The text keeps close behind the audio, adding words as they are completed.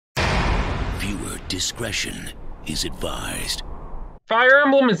Viewer discretion is advised. Fire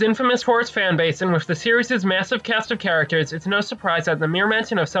Emblem is infamous for its fanbase, and with the series' massive cast of characters, it's no surprise that the mere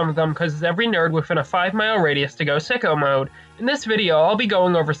mention of some of them causes every nerd within a 5-mile radius to go sicko mode. In this video, I'll be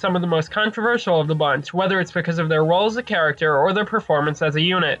going over some of the most controversial of the bunch, whether it's because of their role as a character or their performance as a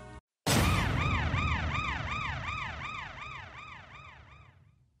unit.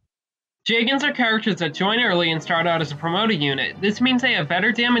 Jagans are characters that join early and start out as a promoted unit. This means they have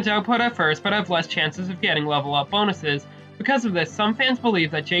better damage output at first, but have less chances of getting level up bonuses. Because of this, some fans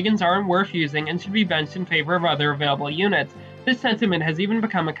believe that Jagans aren't worth using and should be benched in favor of other available units. This sentiment has even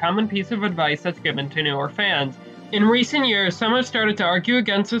become a common piece of advice that's given to newer fans. In recent years, some have started to argue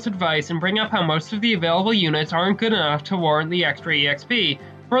against this advice and bring up how most of the available units aren't good enough to warrant the extra EXP.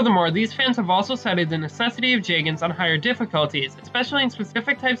 Furthermore, these fans have also cited the necessity of Jagans on higher difficulties, especially in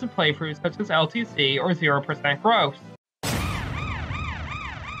specific types of playthroughs such as LTC or 0% growth.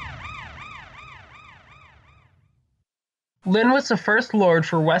 Lyn was the first Lord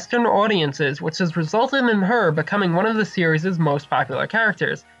for Western audiences, which has resulted in her becoming one of the series' most popular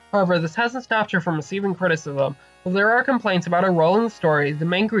characters. However, this hasn't stopped her from receiving criticism. While there are complaints about her role in the story, the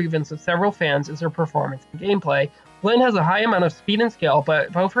main grievance of several fans is her performance and gameplay. Lyn has a high amount of speed and skill,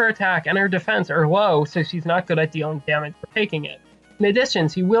 but both her attack and her defense are low, so she's not good at dealing damage or taking it. In addition,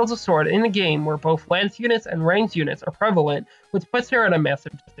 she wields a sword in a game where both lance units and ranged units are prevalent, which puts her at a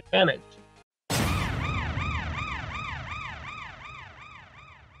massive disadvantage.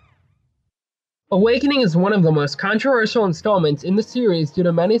 Awakening is one of the most controversial installments in the series due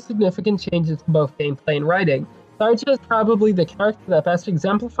to many significant changes to both gameplay and writing. Tharja is probably the character that best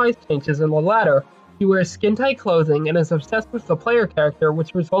exemplifies changes in the latter. She wears skin-tight clothing and is obsessed with the player character,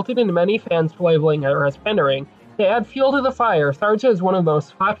 which resulted in many fans labeling her as pandering. To add fuel to the fire, Tharja is one of the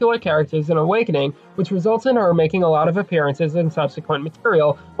most popular characters in Awakening, which results in her making a lot of appearances in subsequent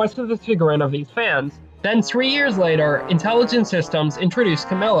material, much to the chagrin of these fans. Then 3 years later, Intelligent Systems introduced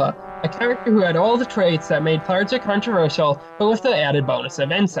Camilla, a character who had all the traits that made Tharja controversial, but with the added bonus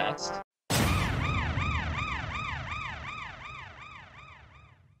of incest.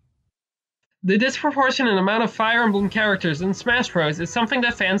 The disproportionate amount of Fire Emblem characters in Smash Bros. Is something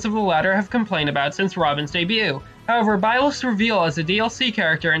that fans of the latter have complained about since Robin's debut. However, Byleth's reveal as a DLC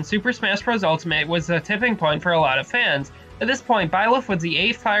character in Super Smash Bros. Ultimate was a tipping point for a lot of fans. At this point, Byleth was the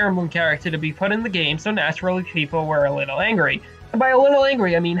 8th Fire Emblem character to be put in the game, so naturally people were a little angry. And by a little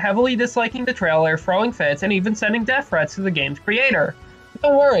angry, I mean heavily disliking the trailer, throwing fits, and even sending death threats to the game's creator.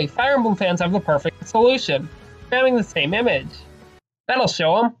 Don't worry, Fire Emblem fans have the perfect solution: spamming the same image. That'll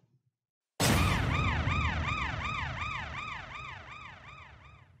show them.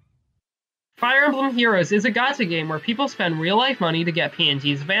 Fire Emblem Heroes is a gacha game where people spend real-life money to get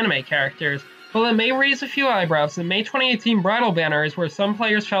PNGs of anime characters. While it may raise a few eyebrows, the May 2018 bridal banner is where some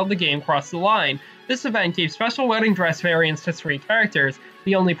players felt the game crossed the line. This event gave special wedding dress variants to 3 characters.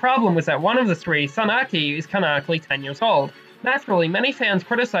 The only problem was that one of the 3, Sanaki, is canonically 10 years old. Naturally, many fans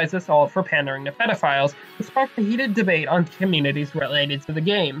criticized this alt for pandering to pedophiles, which sparked a heated debate on communities related to the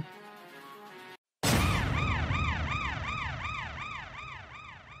game.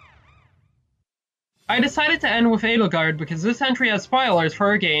 I decided to end with Edelgard because this entry has spoilers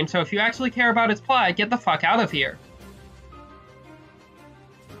for a game, so if you actually care about its plot, get the fuck out of here.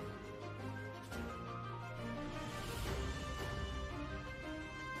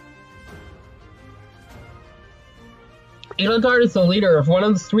 Edelgard is the leader of one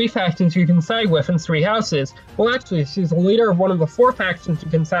of the 3 factions you can side with in 3 houses. Well, actually, she's the leader of one of the 4 factions you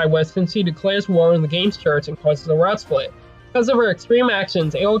can side with since she declares war on the game's church and causes a route split. Because of her extreme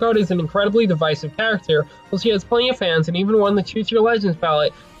actions, Edelgard is an incredibly divisive character. While she has plenty of fans and even won the Choose Your Legends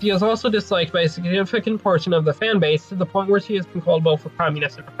ballot, she is also disliked by a significant portion of the fanbase to the point where she has been called both a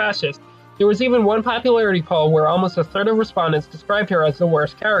communist and a fascist. There was even one popularity poll where almost a third of respondents described her as the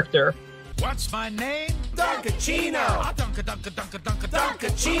worst character. What's my name? Dunkachino!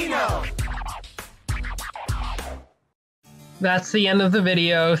 Dunkachino! That's the end of the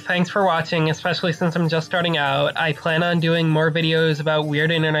video. Thanks for watching, especially since I'm just starting out. I plan on doing more videos about weird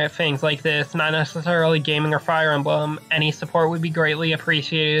internet things like this, not necessarily gaming or Fire Emblem. Any support would be greatly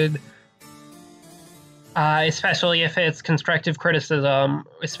appreciated, especially if it's constructive criticism,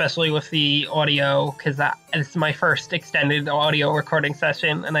 especially with the audio, because this is my first extended audio recording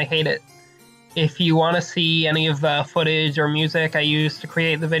session, and I hate it. If you want to see any of the footage or music I used to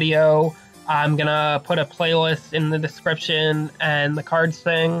create the video, I'm gonna put a playlist in the description and the cards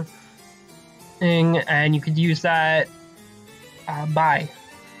thing, and you could use that. Bye.